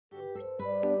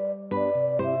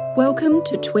Welcome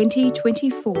to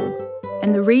 2024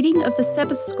 and the reading of the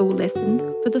Sabbath School lesson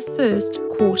for the first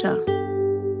quarter.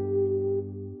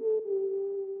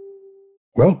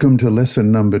 Welcome to lesson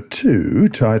number 2,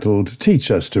 titled Teach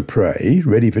Us to Pray,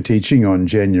 ready for teaching on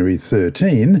January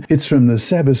 13. It's from the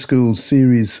Sabbath School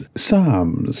series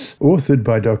Psalms, authored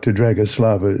by Dr.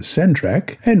 Dragoslava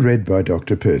Sandrak and read by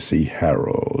Dr. Percy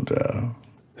Harrold.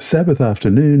 Sabbath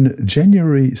Afternoon,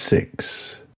 January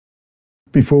 6.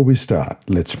 Before we start,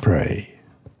 let's pray.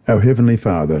 Our Heavenly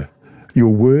Father, your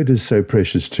word is so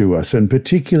precious to us, and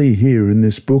particularly here in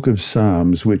this book of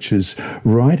Psalms, which is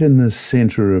right in the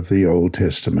center of the Old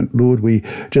Testament. Lord, we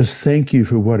just thank you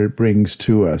for what it brings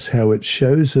to us, how it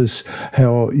shows us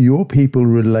how your people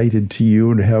related to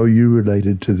you and how you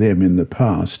related to them in the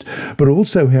past, but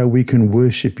also how we can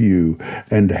worship you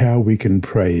and how we can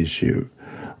praise you.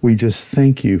 We just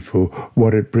thank you for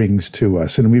what it brings to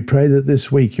us. And we pray that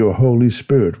this week your Holy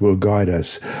Spirit will guide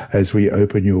us as we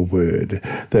open your word,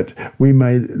 that we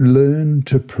may learn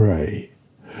to pray.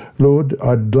 Lord,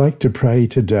 I'd like to pray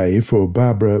today for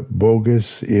Barbara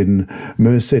Borges in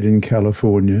Merced in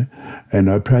California, and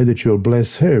I pray that you'll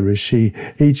bless her as she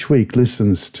each week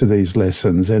listens to these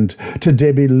lessons, and to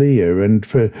Debbie Leah, and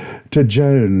to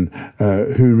Joan,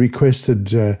 who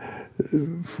requested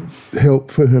help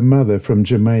for her mother from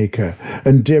Jamaica,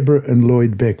 and Deborah and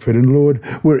Lloyd Beckford. And Lord,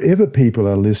 wherever people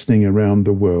are listening around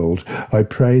the world, I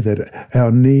pray that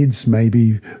our needs may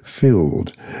be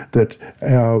filled, that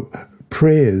our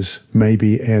prayers may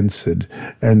be answered,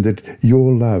 and that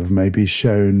your love may be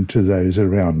shown to those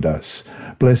around us.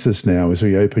 Bless us now as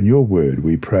we open your word,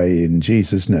 we pray in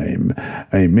Jesus' name.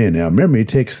 Amen. Our memory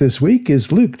text this week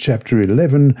is Luke chapter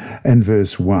 11 and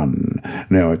verse 1.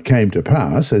 Now it came to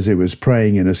pass, as he was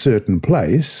praying in a certain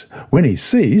place, when he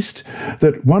ceased,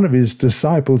 that one of his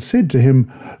disciples said to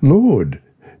him, Lord,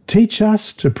 teach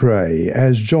us to pray,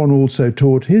 as John also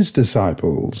taught his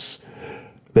disciples.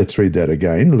 Let's read that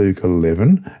again, Luke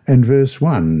 11 and verse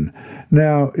 1.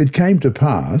 Now it came to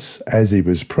pass, as he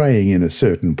was praying in a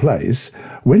certain place,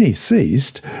 when he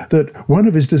ceased, that one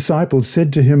of his disciples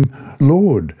said to him,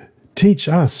 Lord, teach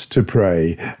us to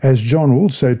pray, as John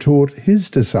also taught his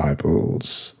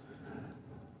disciples.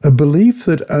 A belief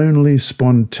that only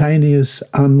spontaneous,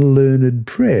 unlearned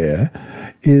prayer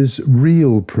is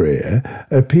real prayer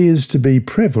appears to be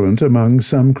prevalent among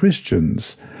some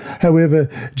Christians. However,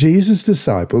 Jesus'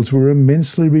 disciples were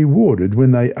immensely rewarded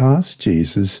when they asked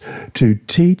Jesus to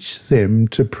teach them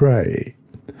to pray.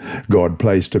 God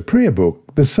placed a prayer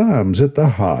book, the Psalms, at the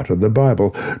heart of the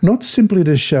Bible, not simply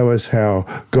to show us how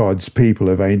God's people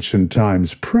of ancient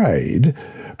times prayed,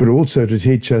 but also to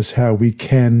teach us how we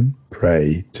can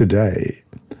pray today.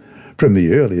 From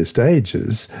the earliest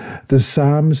ages, the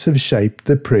Psalms have shaped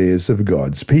the prayers of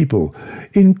God's people,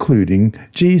 including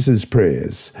Jesus'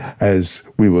 prayers, as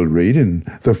we will read in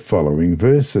the following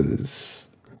verses.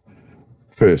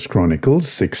 1 Chronicles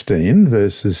 16,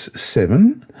 verses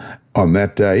 7. On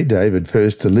that day David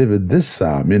first delivered this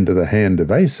psalm into the hand of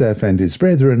Asaph and his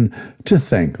brethren to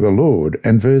thank the Lord.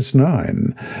 And verse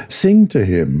 9. Sing to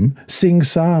him, sing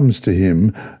psalms to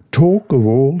him, talk of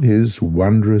all his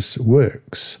wondrous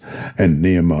works. And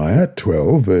Nehemiah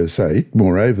 12, verse 8,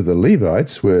 moreover the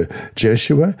Levites were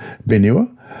Jeshua,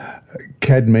 Binnui,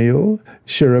 Kadmiel,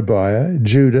 Sherebiah,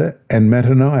 Judah, and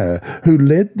Mattaniah, who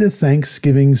led the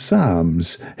thanksgiving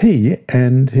psalms, he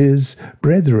and his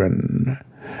brethren.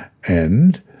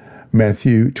 And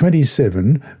Matthew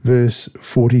 27, verse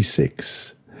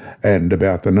 46. And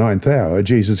about the 9th hour,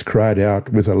 Jesus cried out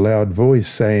with a loud voice,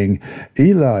 saying,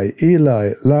 Eli,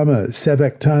 Eli, lama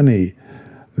sabachthani.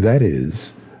 That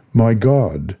is, my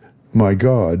God,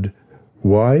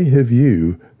 why have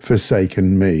you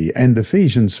forsaken me? And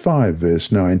Ephesians 5,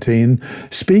 verse 19,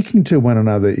 speaking to one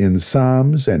another in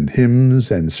psalms and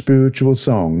hymns and spiritual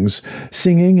songs,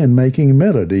 singing and making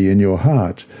melody in your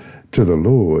heart to the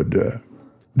Lord.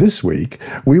 This week,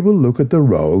 we will look at the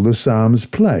role the Psalms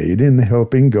played in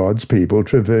helping God's people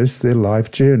traverse their life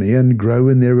journey and grow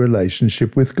in their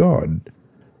relationship with God.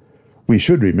 We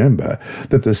should remember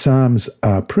that the Psalms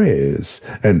are prayers,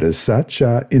 and as such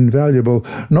are invaluable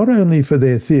not only for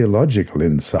their theological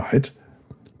insight,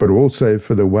 but also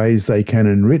for the ways they can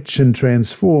enrich and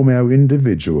transform our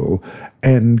individual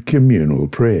and communal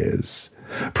prayers.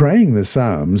 Praying the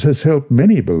Psalms has helped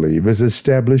many believers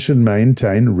establish and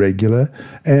maintain regular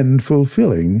and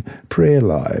fulfilling prayer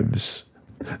lives.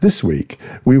 This week,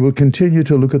 we will continue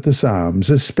to look at the Psalms,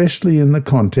 especially in the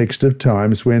context of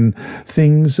times when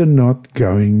things are not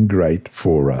going great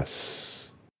for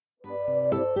us.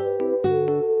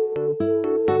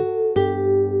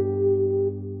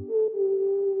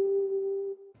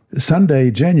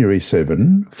 Sunday, January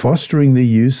 7, Fostering the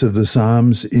Use of the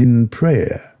Psalms in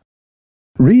Prayer.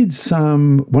 Read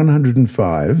Psalm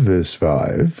 105, verse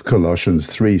 5, Colossians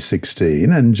 3:16,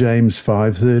 and James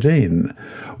 5:13.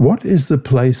 What is the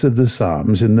place of the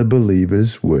Psalms in the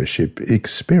believer's worship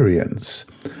experience?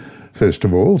 First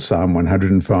of all, Psalm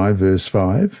 105, verse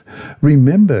 5,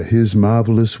 remember his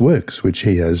marvellous works which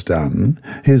he has done,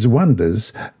 his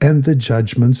wonders, and the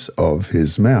judgments of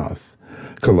his mouth.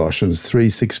 Colossians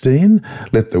 3:16,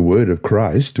 let the word of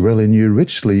Christ dwell in you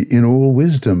richly in all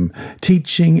wisdom,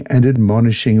 teaching and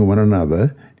admonishing one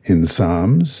another in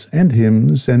psalms and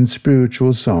hymns and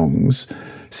spiritual songs,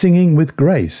 singing with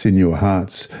grace in your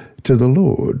hearts to the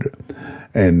Lord.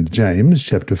 And James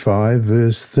chapter 5,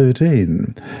 verse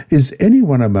 13, is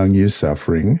anyone among you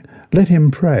suffering? Let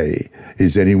him pray.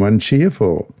 Is anyone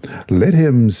cheerful? Let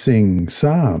him sing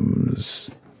psalms.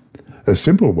 A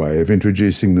simple way of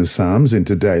introducing the Psalms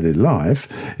into daily life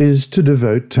is to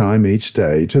devote time each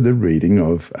day to the reading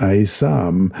of a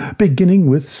psalm, beginning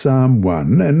with Psalm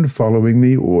 1 and following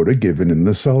the order given in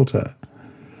the Psalter.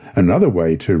 Another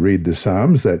way to read the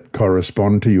Psalms that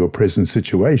correspond to your present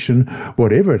situation,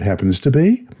 whatever it happens to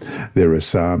be, there are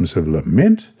Psalms of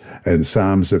lament and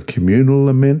Psalms of communal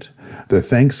lament, the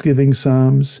Thanksgiving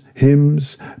Psalms,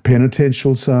 hymns,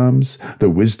 penitential Psalms, the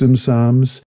Wisdom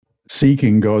Psalms,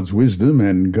 seeking God's wisdom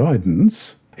and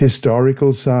guidance,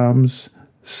 historical Psalms,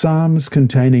 Psalms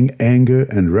containing anger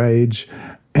and rage,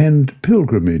 and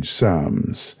pilgrimage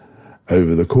Psalms.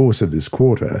 Over the course of this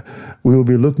quarter, we'll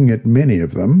be looking at many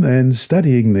of them and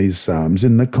studying these Psalms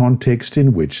in the context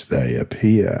in which they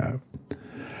appear.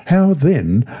 How,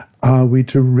 then, are we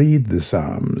to read the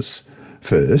Psalms?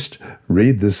 First,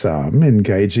 read the Psalm,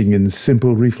 engaging in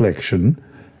simple reflection,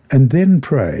 and then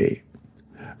pray.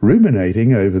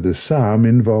 Ruminating over the Psalm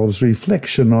involves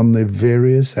reflection on the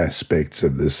various aspects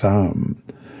of the Psalm,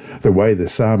 the way the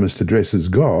psalmist addresses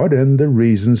God, and the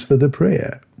reasons for the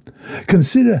prayer.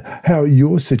 Consider how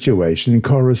your situation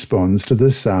corresponds to the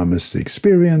psalmist's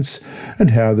experience and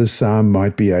how the psalm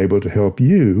might be able to help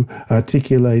you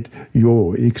articulate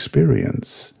your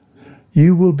experience.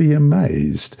 You will be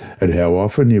amazed at how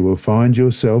often you will find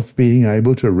yourself being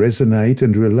able to resonate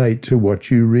and relate to what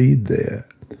you read there.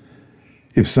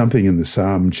 If something in the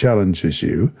psalm challenges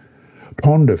you,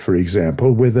 ponder, for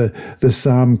example, whether the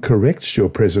psalm corrects your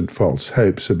present false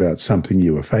hopes about something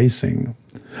you are facing.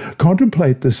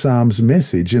 Contemplate the psalm's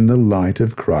message in the light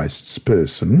of Christ's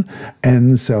person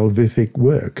and salvific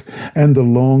work, and the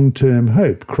long-term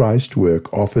hope Christ's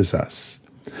work offers us.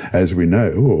 As we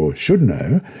know, or should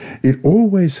know, it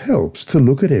always helps to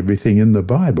look at everything in the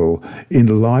Bible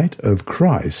in light of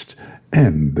Christ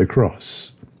and the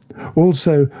cross.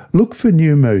 Also, look for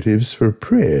new motives for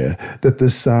prayer that the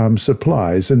psalm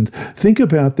supplies and think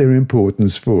about their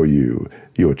importance for you,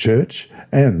 your church,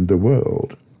 and the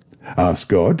world. Ask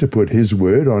God to put His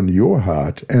word on your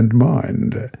heart and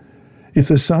mind. If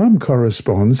the psalm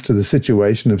corresponds to the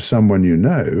situation of someone you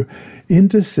know,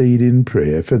 intercede in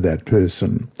prayer for that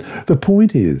person. The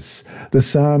point is, the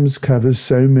Psalms cover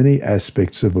so many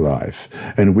aspects of life,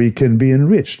 and we can be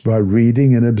enriched by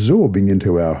reading and absorbing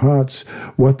into our hearts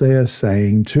what they are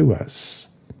saying to us.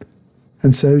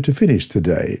 And so to finish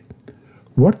today,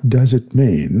 what does it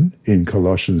mean in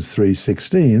Colossians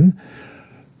 3:16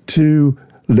 to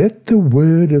let the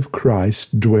word of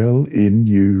Christ dwell in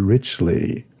you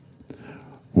richly?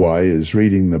 Why is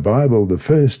reading the Bible the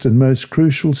first and most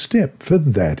crucial step for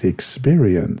that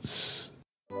experience?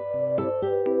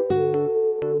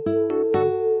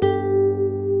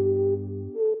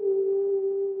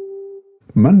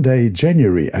 Monday,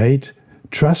 January 8,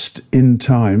 Trust in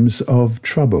Times of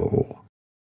Trouble.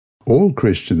 All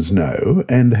Christians know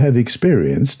and have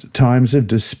experienced times of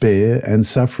despair and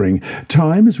suffering,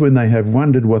 times when they have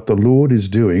wondered what the Lord is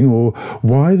doing or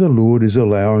why the Lord is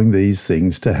allowing these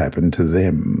things to happen to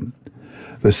them.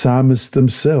 The psalmists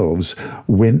themselves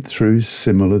went through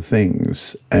similar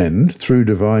things, and through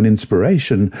divine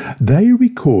inspiration, they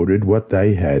recorded what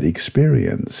they had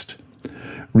experienced.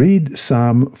 Read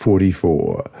Psalm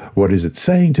 44. What is it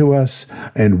saying to us,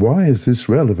 and why is this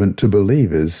relevant to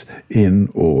believers in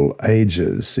all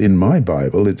ages? In my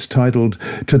Bible, it's titled,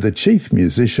 To the Chief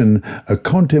Musician, A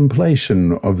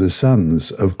Contemplation of the Sons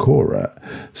of Korah.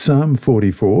 Psalm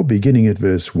 44, beginning at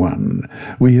verse 1.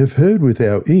 We have heard with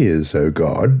our ears, O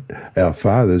God, our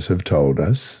fathers have told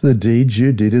us, the deeds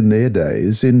you did in their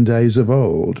days, in days of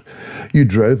old. You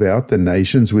drove out the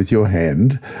nations with your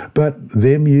hand, but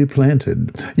them you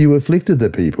planted. You afflicted the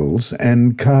peoples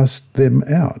and cast them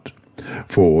out.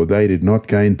 For they did not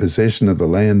gain possession of the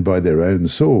land by their own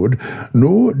sword,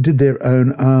 nor did their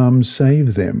own arm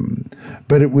save them.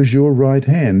 But it was your right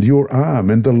hand, your arm,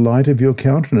 and the light of your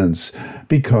countenance,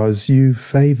 because you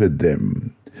favoured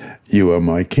them. You are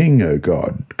my king, O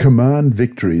God. Command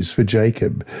victories for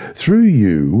Jacob. Through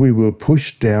you we will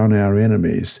push down our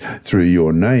enemies. Through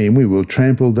your name we will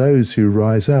trample those who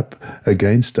rise up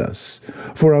against us.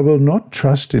 For I will not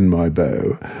trust in my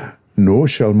bow, nor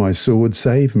shall my sword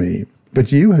save me.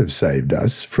 But you have saved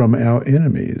us from our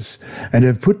enemies, and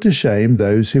have put to shame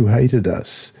those who hated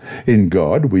us. In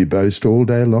God we boast all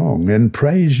day long, and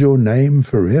praise your name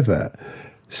forever.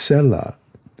 Selah.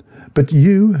 But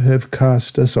you have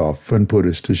cast us off and put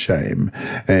us to shame,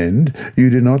 and you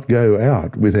do not go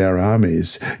out with our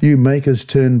armies. You make us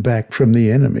turn back from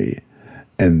the enemy,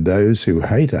 and those who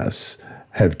hate us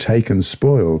have taken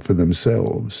spoil for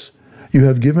themselves. You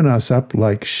have given us up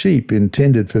like sheep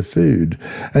intended for food,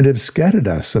 and have scattered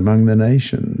us among the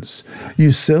nations.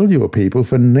 You sell your people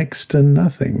for next to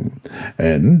nothing,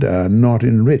 and are not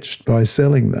enriched by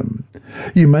selling them.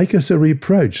 You make us a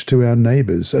reproach to our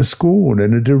neighbours, a scorn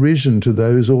and a derision to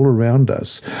those all around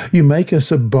us. You make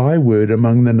us a byword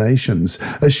among the nations,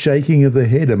 a shaking of the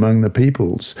head among the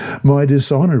peoples. My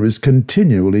dishonour is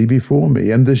continually before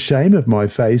me, and the shame of my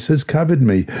face has covered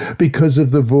me, because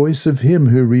of the voice of him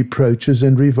who reproaches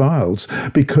and reviles,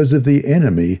 because of the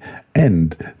enemy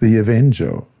and the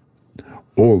avenger.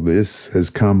 All this has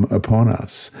come upon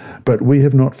us, but we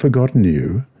have not forgotten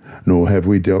you, nor have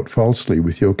we dealt falsely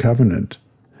with your covenant.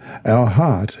 Our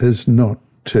heart has not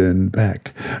turned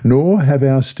back, nor have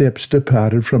our steps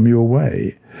departed from your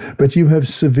way. But you have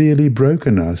severely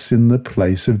broken us in the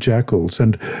place of jackals,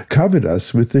 and covered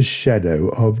us with the shadow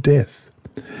of death.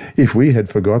 If we had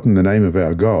forgotten the name of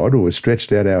our God, or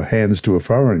stretched out our hands to a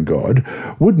foreign god,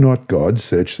 would not God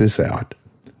search this out?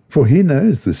 For he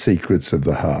knows the secrets of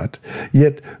the heart.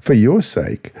 Yet for your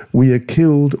sake we are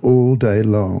killed all day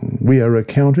long. We are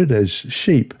accounted as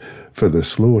sheep for the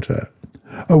slaughter.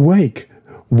 Awake!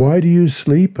 Why do you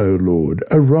sleep, O Lord?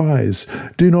 Arise!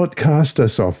 Do not cast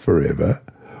us off forever.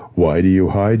 Why do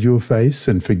you hide your face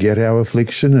and forget our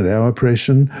affliction and our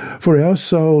oppression? For our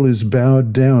soul is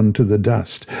bowed down to the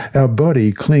dust. Our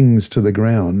body clings to the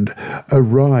ground.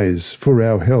 Arise for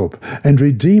our help, and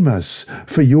redeem us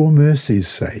for your mercy's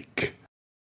sake.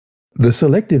 The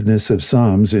selectiveness of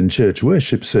psalms in church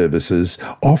worship services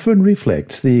often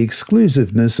reflects the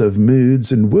exclusiveness of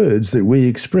moods and words that we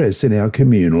express in our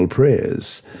communal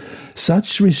prayers.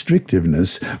 Such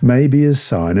restrictiveness may be a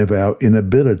sign of our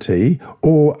inability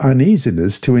or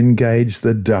uneasiness to engage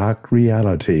the dark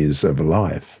realities of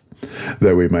life.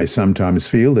 Though we may sometimes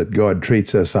feel that God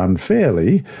treats us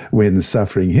unfairly when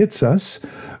suffering hits us,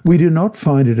 we do not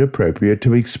find it appropriate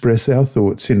to express our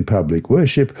thoughts in public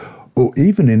worship or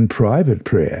even in private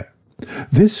prayer.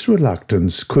 This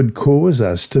reluctance could cause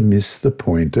us to miss the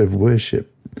point of worship.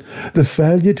 The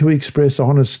failure to express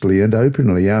honestly and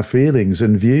openly our feelings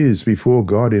and views before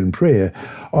God in prayer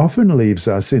often leaves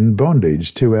us in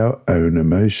bondage to our own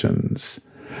emotions.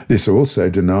 This also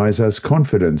denies us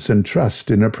confidence and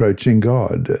trust in approaching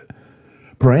God.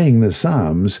 Praying the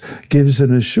Psalms gives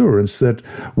an assurance that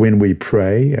when we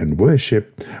pray and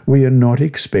worship, we are not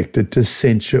expected to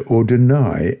censure or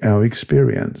deny our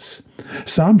experience.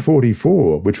 Psalm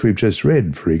 44, which we've just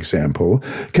read, for example,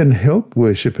 can help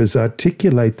worshippers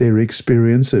articulate their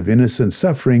experience of innocent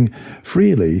suffering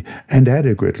freely and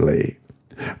adequately.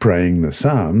 Praying the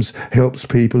Psalms helps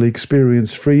people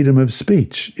experience freedom of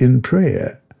speech in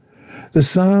prayer. The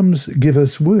Psalms give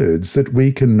us words that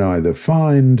we can neither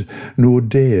find nor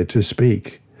dare to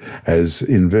speak. As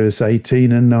in verse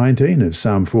 18 and 19 of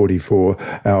Psalm 44,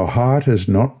 our heart has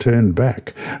not turned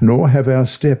back, nor have our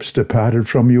steps departed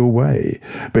from your way.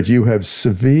 But you have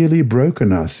severely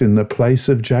broken us in the place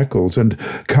of jackals, and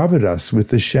covered us with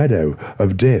the shadow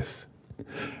of death.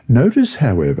 Notice,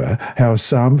 however, how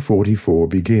Psalm 44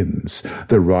 begins.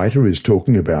 The writer is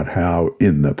talking about how,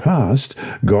 in the past,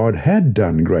 God had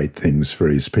done great things for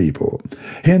his people.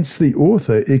 Hence, the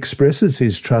author expresses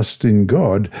his trust in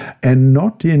God and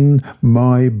not in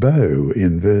my bow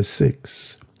in verse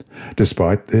 6.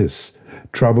 Despite this,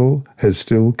 trouble has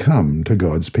still come to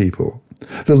God's people.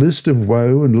 The list of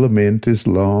woe and lament is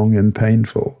long and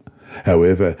painful.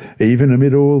 However, even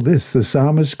amid all this, the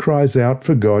psalmist cries out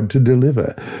for God to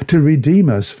deliver, to redeem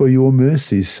us for your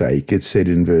mercy's sake, it said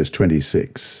in verse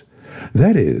 26.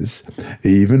 That is,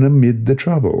 even amid the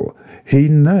trouble, he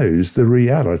knows the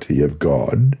reality of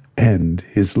God and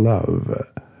his love.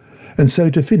 And so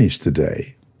to finish the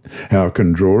day, how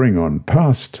can drawing on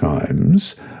past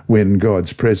times when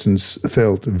God's presence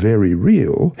felt very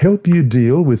real, help you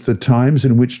deal with the times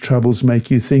in which troubles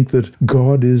make you think that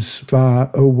God is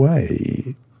far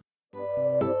away.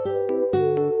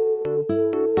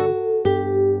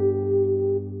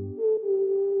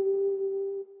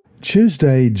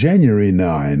 Tuesday, January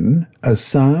 9, a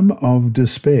Psalm of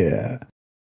Despair.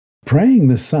 Praying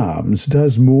the Psalms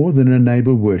does more than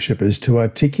enable worshippers to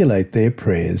articulate their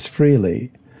prayers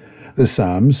freely. The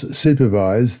Psalms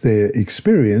supervise their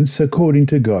experience according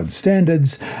to God's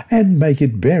standards and make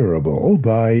it bearable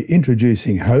by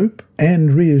introducing hope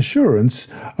and reassurance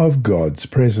of God's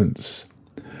presence.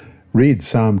 Read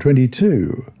Psalm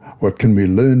 22. What can we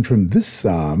learn from this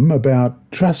psalm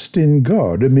about trust in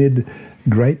God amid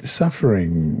great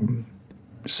suffering?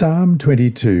 Psalm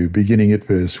 22, beginning at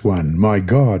verse 1. My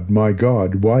God,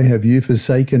 why have you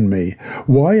forsaken me?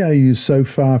 Why are you so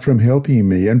far from helping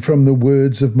me and from the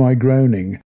words of my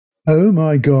groaning? O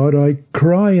my God, I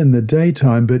cry in the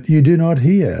daytime, but you do not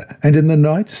hear, and in the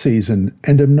night season,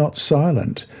 and am not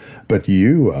silent. But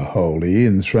you are holy,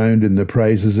 enthroned in the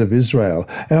praises of Israel.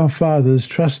 Our fathers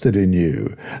trusted in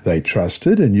you. They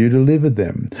trusted, and you delivered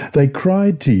them. They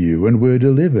cried to you and were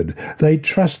delivered. They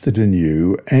trusted in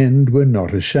you and were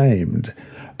not ashamed.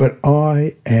 But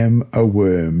I am a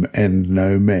worm and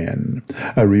no man,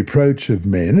 a reproach of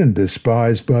men and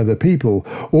despised by the people.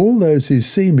 All those who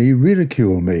see me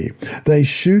ridicule me. They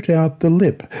shoot out the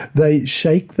lip. They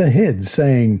shake the head,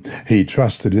 saying, He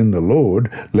trusted in the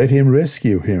Lord. Let him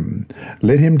rescue him.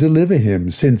 Let him deliver him,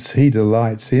 since he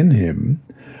delights in him.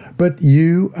 But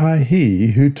you are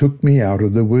he who took me out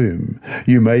of the womb.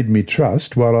 You made me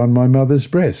trust while on my mother's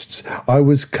breasts. I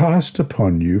was cast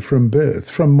upon you from birth.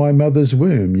 From my mother's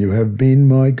womb you have been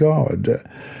my God.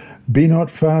 Be not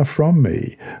far from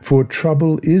me, for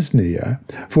trouble is near,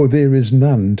 for there is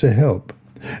none to help.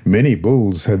 Many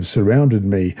bulls have surrounded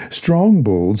me. Strong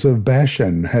bulls of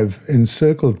Bashan have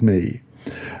encircled me.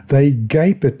 They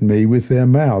gape at me with their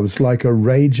mouths like a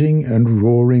raging and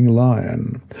roaring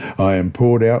lion. I am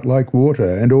poured out like water,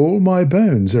 and all my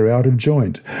bones are out of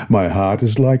joint. My heart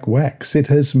is like wax, it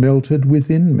has melted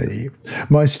within me.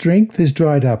 My strength is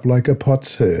dried up like a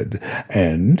potsherd,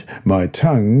 and my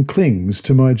tongue clings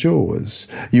to my jaws.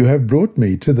 You have brought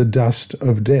me to the dust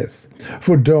of death.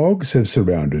 For dogs have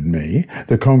surrounded me,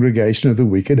 the congregation of the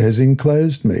wicked has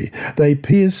enclosed me. They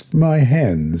pierced my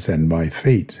hands and my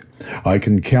feet. I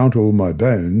can count all my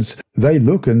bones. They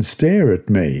look and stare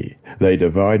at me. They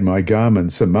divide my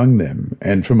garments among them,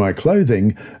 and for my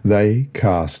clothing they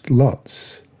cast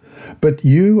lots. But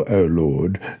you, O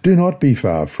Lord, do not be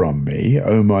far from me.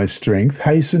 O my strength,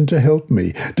 hasten to help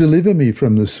me. Deliver me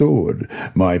from the sword,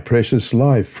 my precious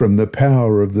life from the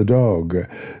power of the dog.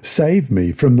 Save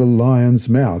me from the lion's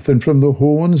mouth and from the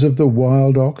horns of the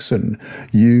wild oxen.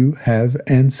 You have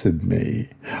answered me.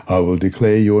 I will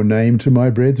declare your name to my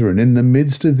brethren. In the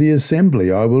midst of the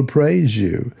assembly I will praise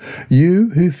you.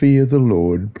 You who fear the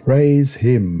Lord, praise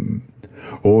him.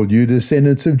 All you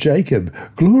descendants of Jacob,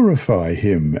 glorify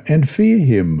him and fear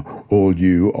him, all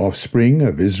you offspring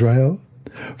of Israel.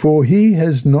 For he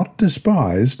has not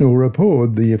despised nor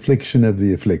abhorred the affliction of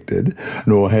the afflicted,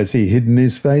 nor has he hidden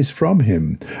his face from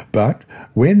him. But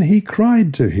when he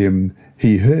cried to him,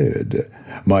 he heard.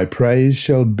 My praise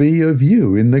shall be of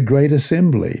you in the great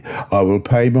assembly. I will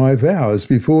pay my vows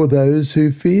before those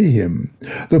who fear him.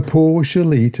 The poor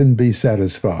shall eat and be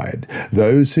satisfied.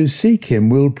 Those who seek him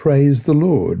will praise the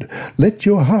Lord. Let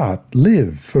your heart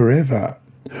live forever.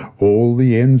 All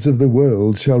the ends of the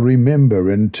world shall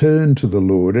remember and turn to the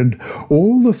Lord, and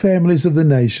all the families of the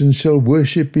nations shall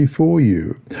worship before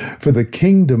you. For the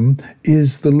kingdom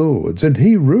is the Lord's, and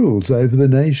he rules over the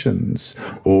nations.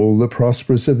 All the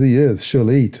prosperous of the earth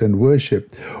shall eat and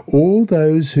worship. All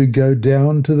those who go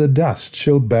down to the dust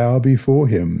shall bow before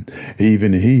him,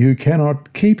 even he who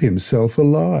cannot keep himself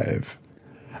alive.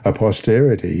 A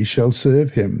posterity shall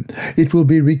serve him. It will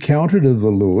be recounted of the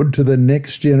Lord to the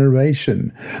next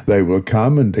generation. They will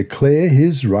come and declare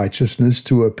his righteousness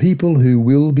to a people who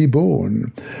will be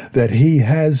born, that he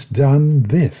has done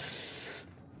this.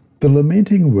 The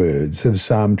lamenting words of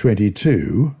Psalm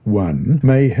 22:1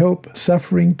 may help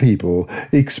suffering people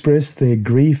express their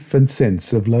grief and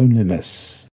sense of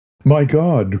loneliness. My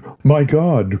God,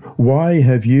 why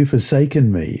have you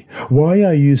forsaken me? Why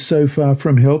are you so far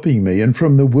from helping me and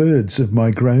from the words of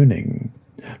my groaning?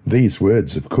 These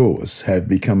words, of course, have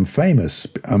become famous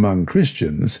among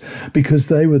Christians because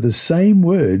they were the same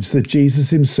words that Jesus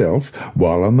himself,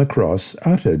 while on the cross,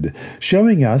 uttered,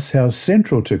 showing us how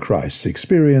central to Christ's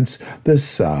experience the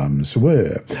Psalms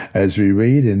were, as we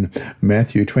read in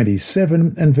Matthew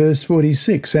 27 and verse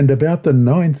 46, "And about the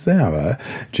 9th hour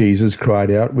Jesus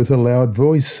cried out with a loud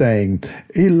voice, saying,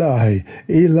 Eli,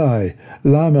 Eli,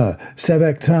 lama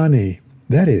sabachthani,"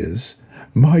 that is,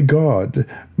 my God,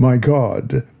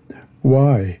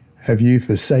 why have you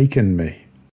forsaken me?"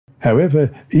 However,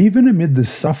 even amid the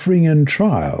suffering and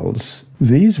trials,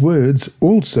 these words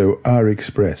also are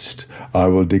expressed. "I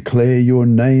will declare your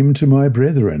name to my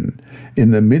brethren.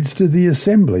 In the midst of the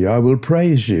assembly I will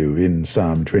praise you," in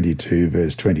Psalm 22,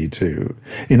 verse 22.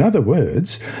 In other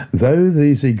words, though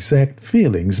these exact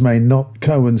feelings may not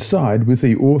coincide with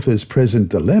the author's present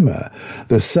dilemma,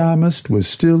 the psalmist was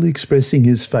still expressing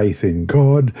his faith in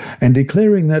God and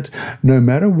declaring that no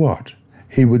matter what,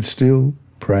 he would still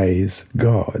praise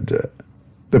God.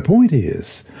 The point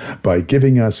is, by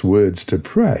giving us words to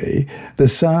pray, the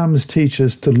Psalms teach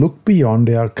us to look beyond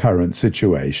our current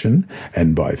situation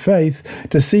and, by faith,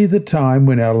 to see the time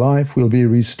when our life will be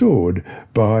restored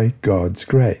by God's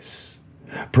grace.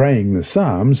 Praying the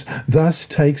Psalms thus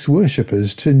takes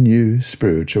worshippers to new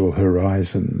spiritual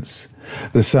horizons.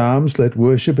 The Psalms let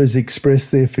worshippers express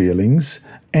their feelings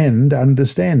and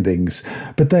understandings,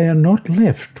 but they are not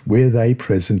left where they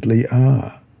presently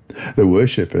are. The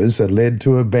worshippers are led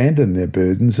to abandon their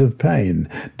burdens of pain,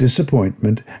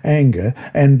 disappointment, anger,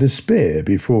 and despair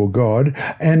before God,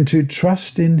 and to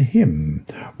trust in Him,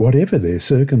 whatever their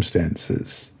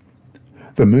circumstances.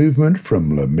 The movement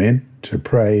from lament to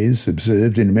praise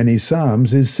observed in many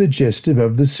psalms is suggestive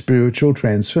of the spiritual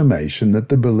transformation that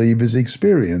the believers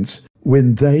experience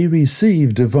when they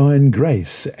receive divine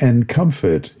grace and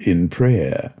comfort in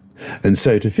prayer. And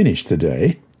so to finish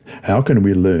today, how can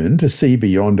we learn to see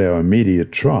beyond our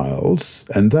immediate trials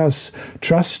and thus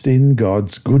trust in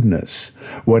God's goodness,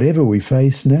 whatever we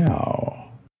face now?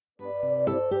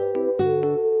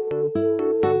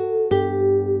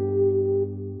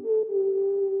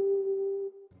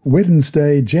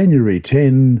 Wednesday, January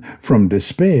 10, From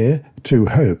Despair to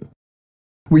Hope.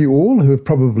 We all have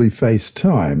probably faced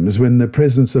times when the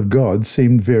presence of God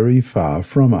seemed very far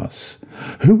from us.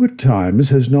 Who at times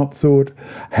has not thought,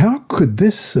 how could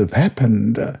this have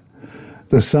happened?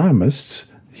 The psalmists,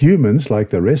 humans like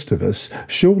the rest of us,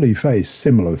 surely face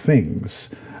similar things.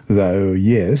 Though,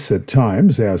 yes, at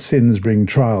times our sins bring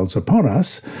trials upon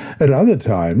us, at other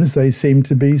times they seem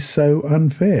to be so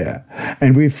unfair,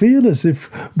 and we feel as if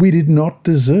we did not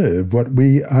deserve what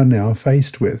we are now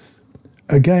faced with.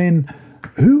 Again,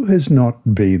 who has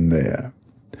not been there?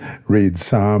 Read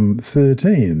Psalm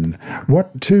 13.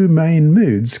 What two main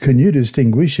moods can you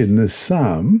distinguish in this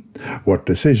psalm? What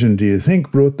decision do you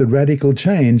think brought the radical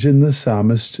change in the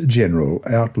psalmist's general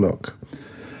outlook?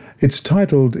 It's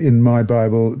titled in my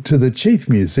Bible, To the Chief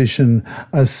Musician,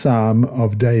 a Psalm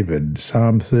of David,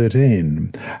 Psalm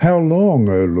 13. How long,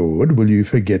 O Lord, will you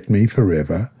forget me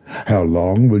forever? How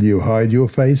long will you hide your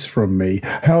face from me?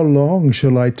 How long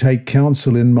shall I take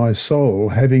counsel in my soul,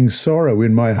 having sorrow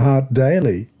in my heart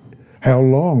daily? How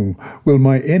long will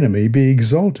my enemy be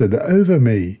exalted over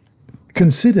me?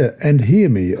 Consider and hear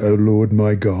me, O Lord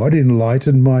my God,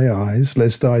 enlighten my eyes,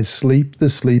 lest I sleep the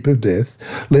sleep of death,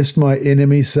 lest my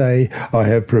enemy say, I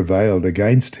have prevailed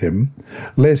against him,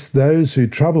 lest those who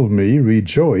trouble me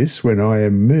rejoice when I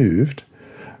am moved.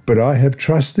 But I have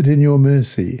trusted in your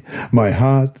mercy. My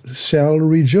heart shall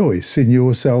rejoice in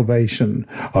your salvation.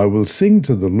 I will sing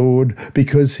to the Lord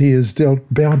because he has dealt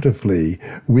bountifully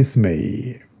with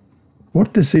me.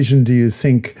 What decision do you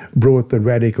think brought the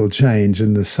radical change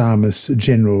in the psalmist's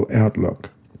general outlook?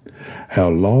 How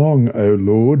long, O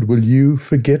Lord, will you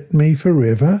forget me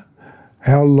forever?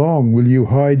 How long will you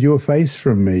hide your face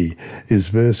from me, is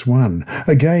verse 1.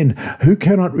 Again, who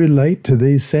cannot relate to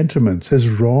these sentiments, as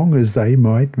wrong as they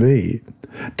might be?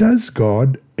 Does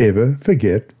God ever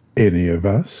forget any of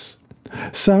us?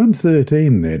 Psalm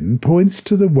 13, then, points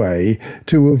to the way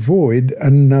to avoid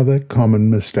another common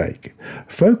mistake,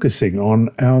 focusing on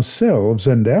ourselves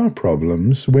and our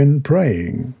problems when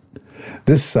praying.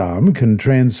 This psalm can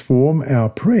transform our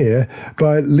prayer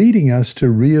by leading us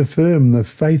to reaffirm the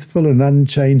faithful and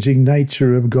unchanging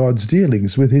nature of God's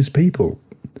dealings with his people.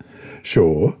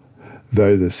 Sure,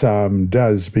 though the psalm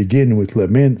does begin with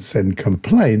laments and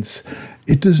complaints,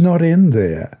 it does not end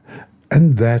there,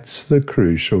 and that's the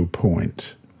crucial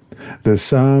point. The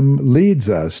psalm leads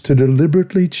us to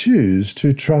deliberately choose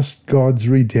to trust God's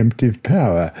redemptive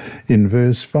power in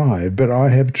verse 5. But I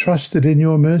have trusted in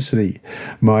your mercy.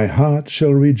 My heart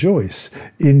shall rejoice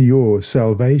in your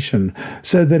salvation.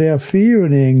 So that our fear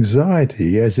and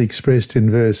anxiety, as expressed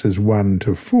in verses 1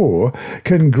 to 4,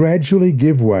 can gradually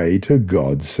give way to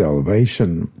God's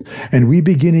salvation. And we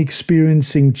begin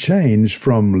experiencing change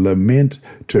from lament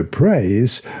to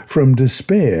praise, from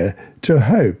despair to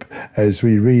hope, as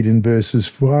we read in verses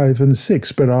 5 and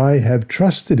 6. But I have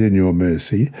trusted in your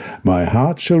mercy. My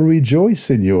heart shall rejoice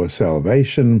in your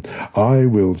salvation. I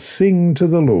will sing to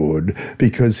the Lord,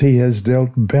 because he has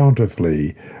dealt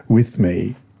bountifully with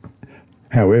me.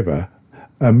 However,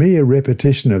 a mere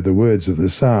repetition of the words of the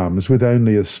Psalms with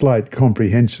only a slight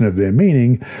comprehension of their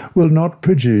meaning will not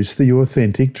produce the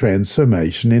authentic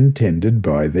transformation intended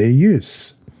by their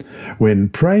use. When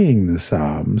praying the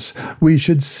Psalms, we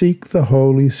should seek the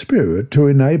Holy Spirit to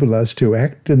enable us to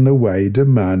act in the way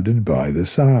demanded by the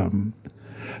Psalm.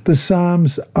 The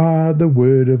Psalms are the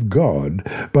Word of God,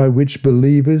 by which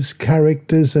believers'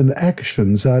 characters and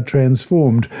actions are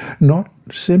transformed, not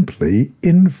simply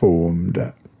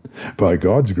informed. By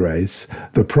God's grace,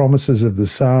 the promises of the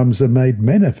Psalms are made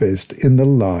manifest in the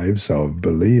lives of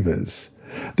believers.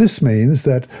 This means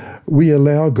that we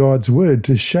allow God's Word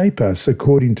to shape us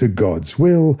according to God's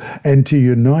will and to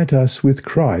unite us with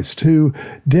Christ, who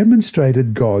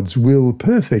demonstrated God's will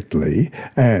perfectly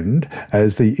and,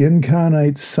 as the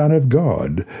incarnate Son of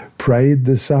God, prayed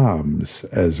the Psalms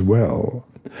as well.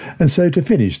 And so to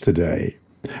finish today,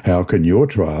 how can your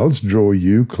trials draw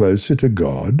you closer to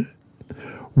God?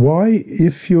 Why,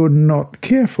 if you're not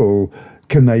careful,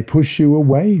 can they push you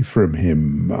away from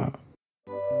Him?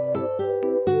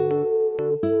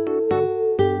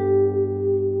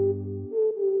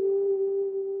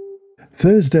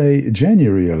 Thursday,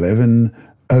 January 11,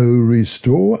 O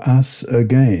restore us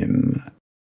again.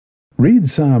 Read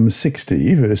Psalm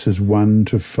 60, verses 1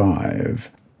 to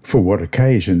 5. For what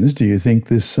occasions do you think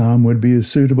this psalm would be a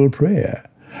suitable prayer?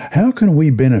 How can we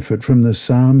benefit from the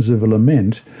Psalms of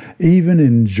lament even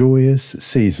in joyous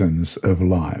seasons of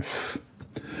life?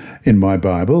 In my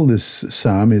Bible, this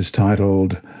psalm is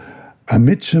titled A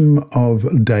Michtam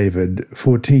of David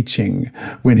for Teaching,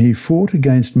 when he fought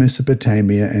against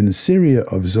Mesopotamia and Syria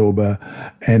of Zorba,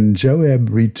 and Joab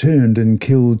returned and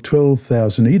killed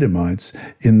 12,000 Edomites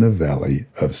in the Valley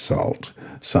of Salt.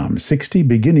 Psalm 60,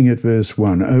 beginning at verse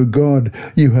 1. O God,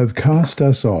 you have cast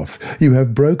us off, you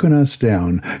have broken us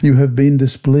down, you have been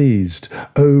displeased.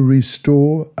 O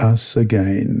restore us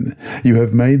again. You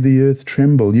have made the earth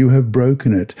tremble, you have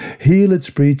broken it. Heal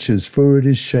its breaches, for it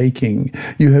is shaking.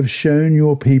 You have shown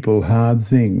your people hard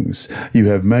things. You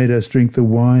have made us drink the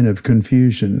wine of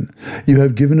confusion. You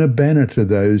have given a banner to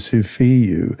those who fear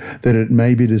you, that it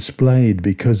may be displayed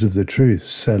because of the truth.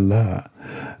 Selah.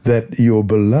 That your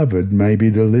beloved may be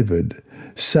delivered.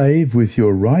 Save with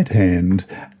your right hand,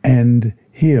 and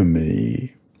hear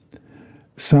me.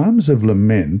 Psalms of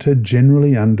lament are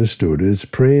generally understood as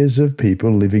prayers of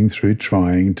people living through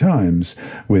trying times,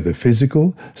 whether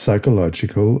physical,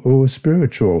 psychological, or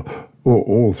spiritual, or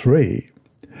all three.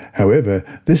 However,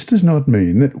 this does not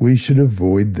mean that we should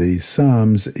avoid these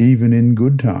psalms even in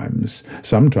good times.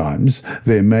 Sometimes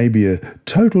there may be a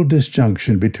total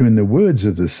disjunction between the words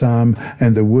of the psalm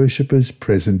and the worshipper's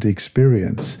present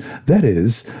experience. That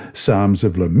is, psalms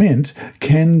of lament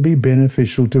can be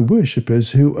beneficial to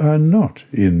worshippers who are not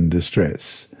in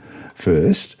distress.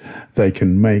 First, they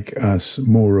can make us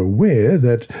more aware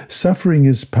that suffering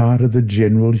is part of the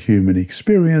general human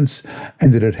experience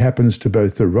and that it happens to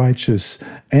both the righteous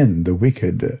and the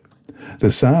wicked.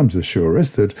 The Psalms assure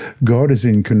us that God is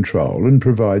in control and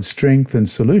provides strength and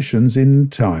solutions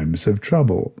in times of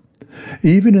trouble.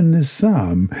 Even in this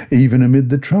psalm, even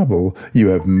amid the trouble, you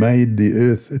have made the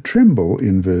earth tremble,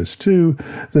 in verse 2,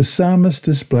 the psalmist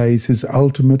displays his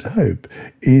ultimate hope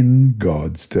in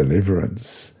God's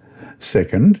deliverance.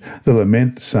 Second, the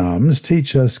lament psalms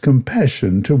teach us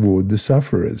compassion toward the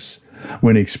sufferers.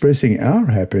 When expressing our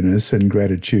happiness and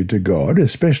gratitude to God,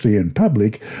 especially in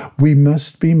public, we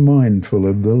must be mindful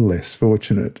of the less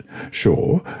fortunate.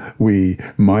 Sure, we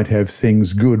might have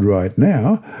things good right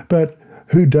now, but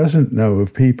who doesn't know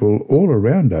of people all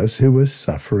around us who are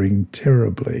suffering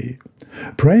terribly?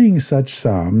 Praying such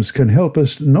psalms can help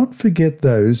us not forget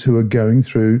those who are going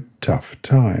through tough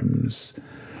times.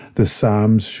 The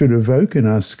Psalms should evoke in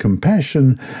us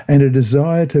compassion and a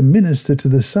desire to minister to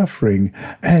the suffering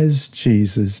as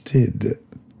Jesus did.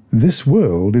 This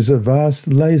world is a vast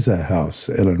laser house,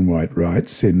 Ellen White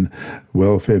writes in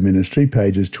Welfare Ministry,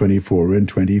 pages 24 and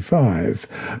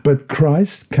 25. But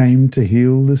Christ came to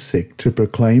heal the sick, to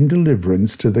proclaim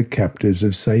deliverance to the captives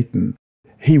of Satan.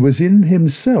 He was in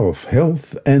himself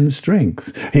health and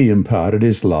strength. He imparted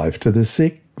his life to the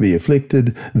sick, the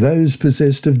afflicted, those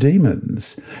possessed of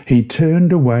demons. He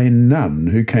turned away none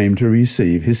who came to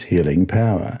receive his healing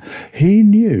power. He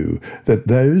knew that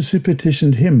those who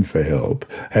petitioned him for help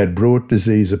had brought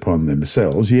disease upon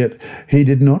themselves, yet he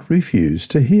did not refuse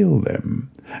to heal them.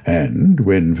 And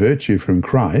when virtue from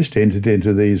Christ entered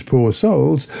into these poor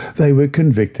souls, they were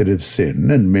convicted of sin,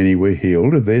 and many were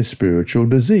healed of their spiritual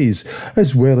disease,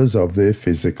 as well as of their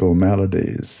physical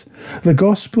maladies. The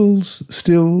Gospels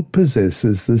still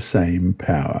possesses the same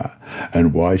power,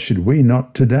 and why should we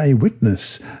not today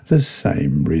witness the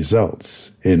same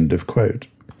results? End of quote.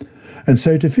 And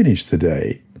so to finish the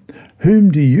day,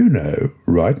 whom do you know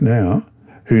right now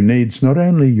who needs not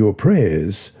only your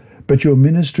prayers, but your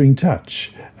ministering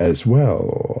touch as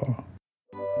well?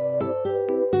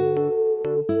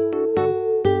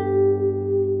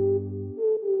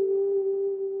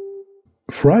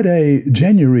 Friday,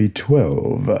 January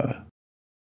 12.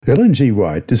 Ellen G.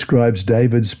 White describes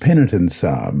David's penitent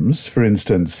psalms, for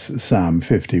instance Psalm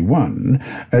 51,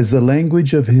 as the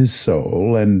language of his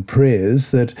soul and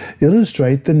prayers that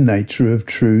illustrate the nature of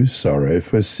true sorrow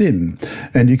for sin.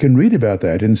 And you can read about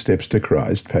that in Steps to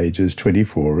Christ, pages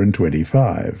 24 and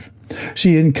 25.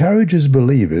 She encourages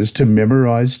believers to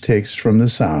memorize texts from the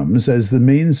Psalms as the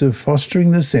means of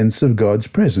fostering the sense of God's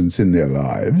presence in their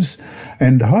lives,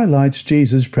 and highlights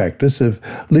Jesus' practice of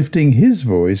lifting his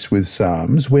voice with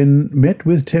psalms when met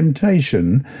with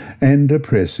temptation and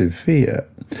oppressive fear.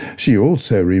 She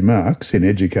also remarks in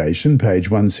Education, page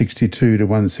 162 to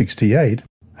 168,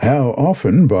 how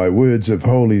often, by words of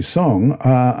holy song,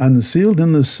 are unsealed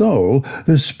in the soul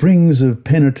the springs of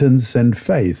penitence and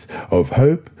faith, of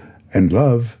hope and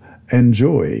love and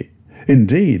joy.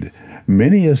 Indeed,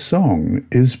 many a song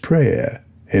is prayer.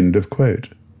 End of quote.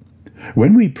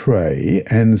 When we pray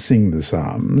and sing the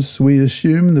Psalms, we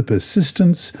assume the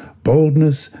persistence,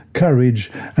 boldness,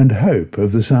 courage, and hope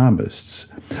of the psalmists.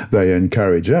 They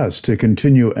encourage us to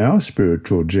continue our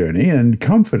spiritual journey and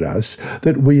comfort us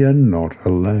that we are not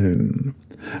alone.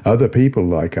 Other people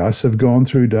like us have gone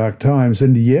through dark times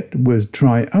and yet were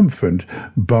triumphant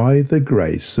by the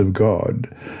grace of God.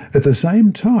 At the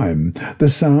same time, the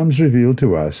Psalms reveal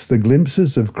to us the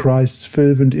glimpses of Christ's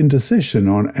fervent intercession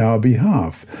on our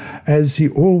behalf, as he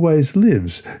always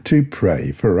lives to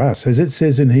pray for us, as it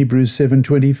says in Hebrews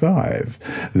 7:25.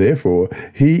 Therefore,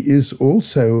 he is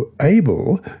also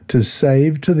able to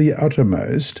save to the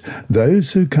uttermost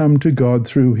those who come to God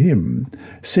through him,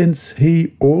 since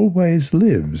he always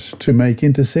lives to make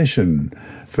intercession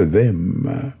for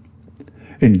them.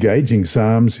 Engaging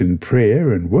Psalms in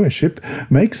prayer and worship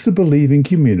makes the believing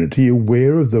community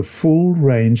aware of the full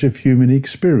range of human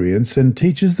experience and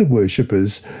teaches the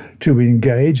worshippers to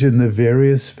engage in the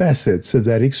various facets of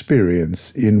that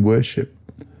experience in worship.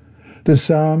 The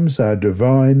Psalms are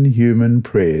divine human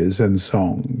prayers and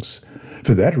songs.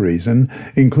 For that reason,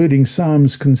 including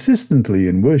psalms consistently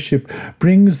in worship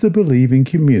brings the believing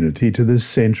community to the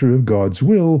center of God's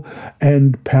will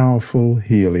and powerful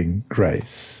healing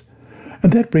grace.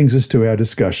 And that brings us to our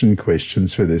discussion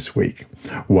questions for this week.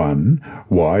 1.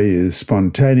 Why is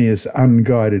spontaneous,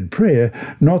 unguided prayer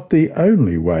not the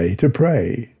only way to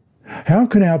pray? How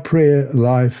can our prayer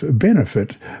life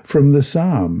benefit from the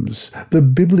Psalms, the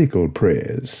biblical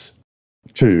prayers?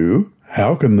 2.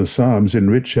 How can the Psalms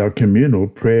enrich our communal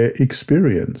prayer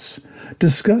experience?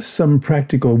 Discuss some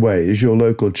practical ways your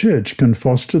local church can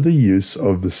foster the use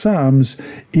of the Psalms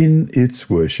in its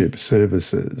worship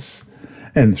services.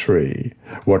 And 3.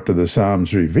 What do the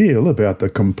Psalms reveal about the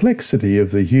complexity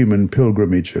of the human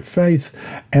pilgrimage of faith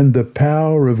and the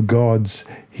power of God's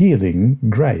healing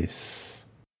grace?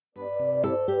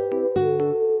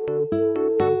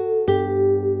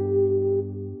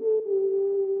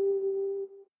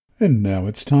 And now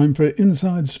it's time for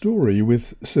Inside Story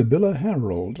with Percy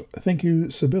Harrold. Thank you,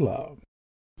 Sybilla.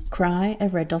 Cry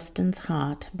of Red Austin's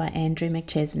Heart by Andrew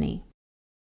McChesney.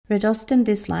 Red Austin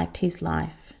disliked his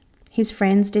life. His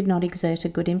friends did not exert a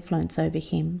good influence over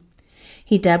him.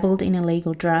 He dabbled in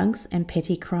illegal drugs and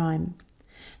petty crime.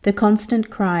 The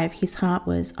constant cry of his heart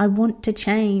was, "I want to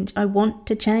change, I want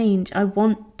to change, I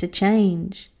want to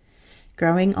change."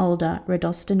 Growing older, Red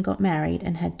Austin got married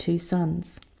and had 2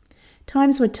 sons.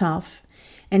 Times were tough,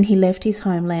 and he left his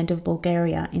homeland of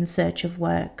Bulgaria in search of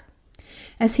work.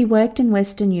 As he worked in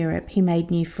Western Europe, he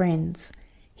made new friends.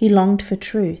 He longed for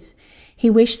truth. He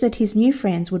wished that his new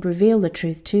friends would reveal the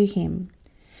truth to him.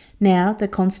 Now the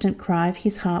constant cry of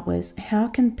his heart was, "How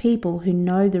can people who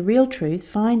know the real truth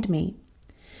find me?"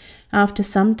 After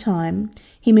some time,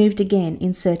 he moved again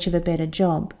in search of a better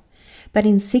job, but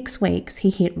in 6 weeks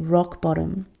he hit rock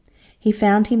bottom. He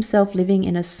found himself living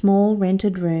in a small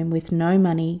rented room with no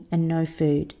money and no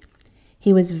food.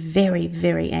 He was very,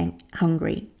 very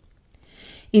hungry.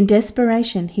 In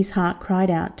desperation, his heart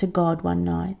cried out to God one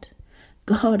night.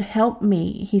 "God, help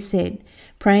me," he said,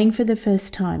 praying for the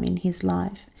first time in his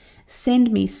life.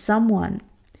 "Send me someone."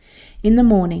 In the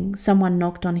morning, someone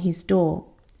knocked on his door.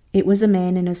 It was a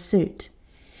man in a suit.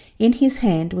 In his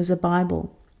hand was a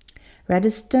Bible.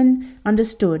 Radiston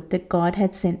understood that God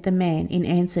had sent the man in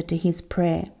answer to his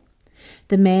prayer.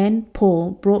 The man,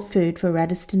 Paul, brought food for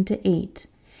Radiston to eat.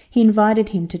 He invited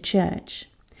him to church.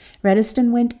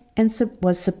 Radiston went and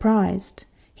was surprised.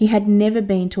 He had never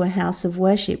been to a house of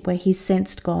worship where he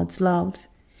sensed God's love.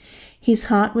 His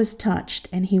heart was touched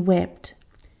and he wept.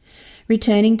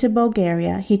 Returning to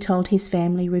Bulgaria, he told his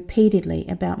family repeatedly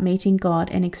about meeting God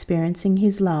and experiencing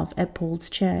his love at Paul's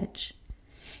church.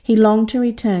 He longed to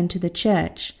return to the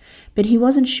church, but he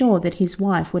wasn't sure that his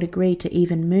wife would agree to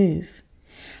even move.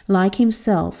 Like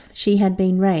himself, she had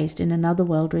been raised in another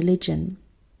world religion.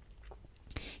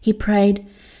 He prayed,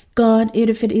 "God,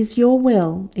 if it is your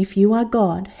will, if you are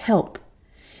God, help.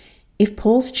 If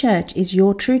Paul's church is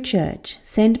your true church,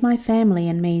 send my family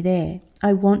and me there.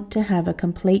 I want to have a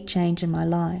complete change in my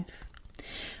life."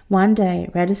 One day,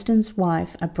 Radiston's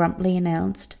wife abruptly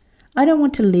announced, "I don't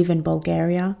want to live in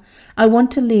Bulgaria. I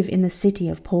want to live in the city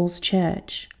of Paul's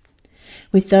church."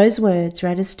 With those words,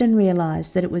 Radiston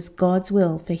realized that it was God's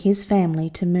will for his family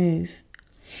to move.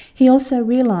 He also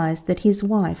realized that his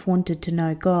wife wanted to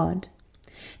know God.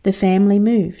 The family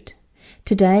moved.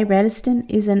 Today, Radiston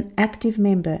is an active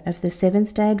member of the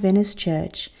Seventh-day Adventist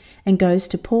Church and goes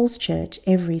to Paul's church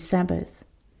every Sabbath.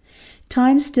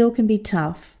 Times still can be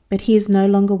tough, but he is no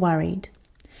longer worried.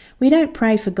 We don't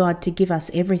pray for God to give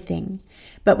us everything,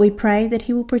 but we pray that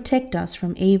he will protect us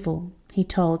from evil, he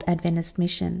told Adventist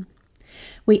Mission.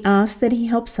 We ask that he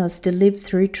helps us to live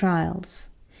through trials.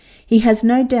 He has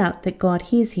no doubt that God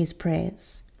hears his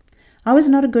prayers. "I was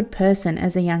not a good person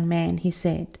as a young man," he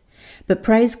said, "but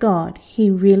praise God, he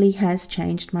really has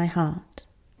changed my heart."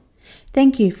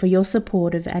 Thank you for your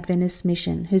support of Adventist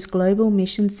Mission, whose global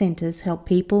mission centers help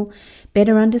people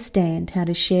better understand how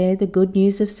to share the good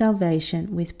news of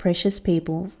salvation with precious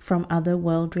people from other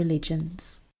world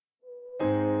religions.